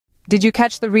Did you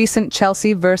catch the recent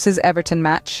Chelsea versus Everton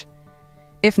match?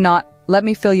 If not, let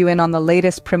me fill you in on the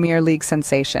latest Premier League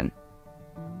sensation.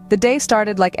 The day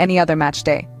started like any other match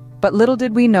day, but little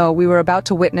did we know we were about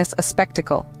to witness a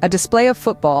spectacle, a display of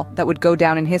football that would go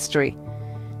down in history.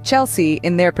 Chelsea,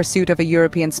 in their pursuit of a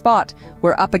European spot,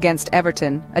 were up against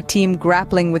Everton, a team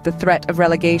grappling with the threat of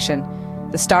relegation.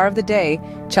 The star of the day,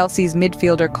 Chelsea's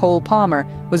midfielder Cole Palmer,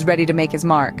 was ready to make his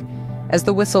mark. As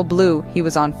the whistle blew, he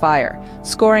was on fire,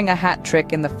 scoring a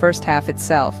hat-trick in the first half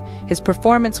itself. His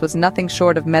performance was nothing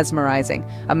short of mesmerizing,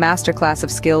 a masterclass of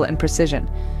skill and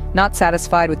precision. Not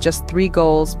satisfied with just 3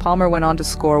 goals, Palmer went on to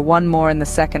score 1 more in the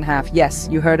second half. Yes,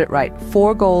 you heard it right,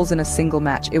 4 goals in a single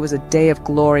match. It was a day of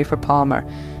glory for Palmer,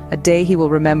 a day he will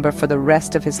remember for the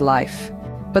rest of his life.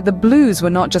 But the Blues were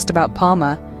not just about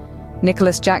Palmer.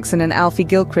 Nicholas Jackson and Alfie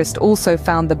Gilchrist also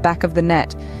found the back of the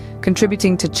net,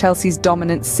 contributing to Chelsea's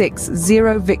dominant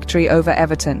 6-0 victory over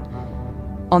Everton.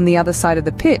 On the other side of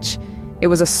the pitch, it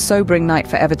was a sobering night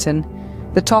for Everton.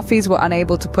 The Toffees were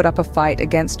unable to put up a fight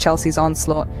against Chelsea's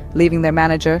onslaught, leaving their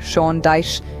manager, Sean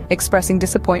Dyche, expressing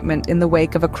disappointment in the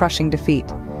wake of a crushing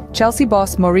defeat. Chelsea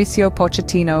boss Mauricio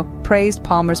Pochettino praised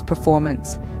Palmer's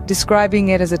performance, describing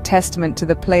it as a testament to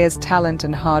the player's talent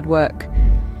and hard work.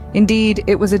 Indeed,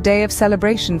 it was a day of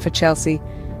celebration for Chelsea,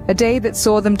 a day that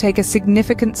saw them take a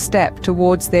significant step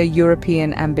towards their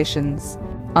European ambitions.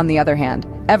 On the other hand,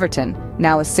 Everton,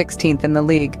 now a 16th in the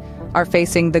league, are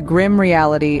facing the grim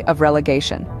reality of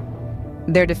relegation.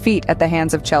 Their defeat at the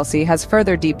hands of Chelsea has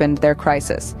further deepened their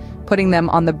crisis, putting them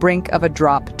on the brink of a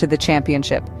drop to the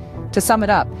championship. To sum it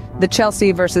up, the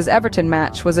Chelsea versus Everton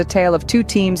match was a tale of 2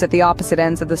 teams at the opposite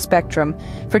ends of the spectrum.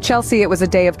 For Chelsea, it was a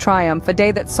day of triumph, a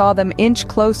day that saw them inch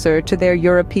closer to their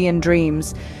European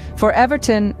dreams. For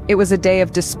Everton, it was a day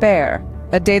of despair,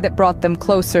 a day that brought them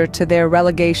closer to their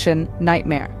relegation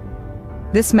nightmare.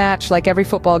 This match, like every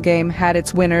football game, had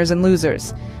its winners and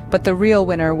losers, but the real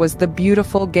winner was the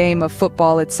beautiful game of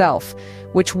football itself,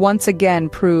 which once again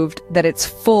proved that it's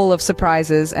full of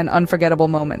surprises and unforgettable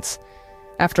moments.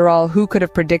 After all, who could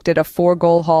have predicted a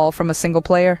 4-goal haul from a single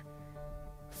player?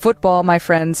 Football, my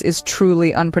friends, is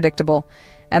truly unpredictable,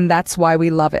 and that's why we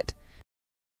love it.